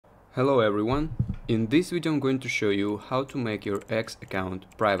Hello everyone, in this video I'm going to show you how to make your X account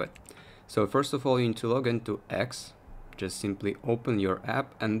private. So first of all you need to log into X, just simply open your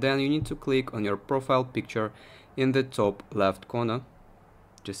app and then you need to click on your profile picture in the top left corner.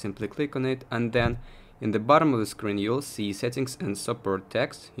 Just simply click on it and then in the bottom of the screen you'll see settings and support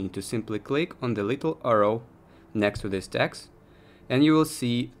text. You need to simply click on the little arrow next to this text and you will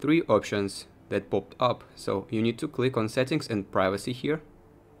see three options that popped up. So you need to click on settings and privacy here.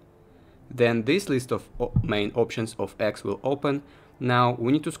 Then this list of main options of X will open. Now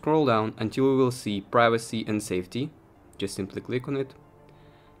we need to scroll down until we will see privacy and safety. Just simply click on it.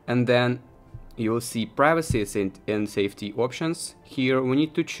 And then you will see privacy and safety options. Here we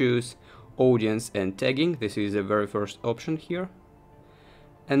need to choose audience and tagging. This is the very first option here.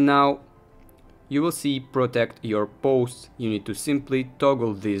 And now you will see protect your posts. You need to simply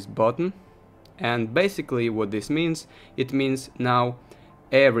toggle this button. And basically what this means, it means now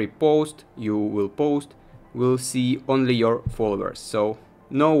every post you will post will see only your followers. So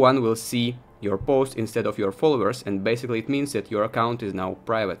no one will see your post instead of your followers, and basically it means that your account is now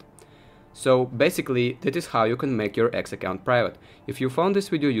private. So basically that is how you can make your X account private. If you found this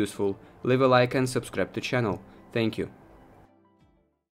video useful, leave a like and subscribe to the channel. Thank you.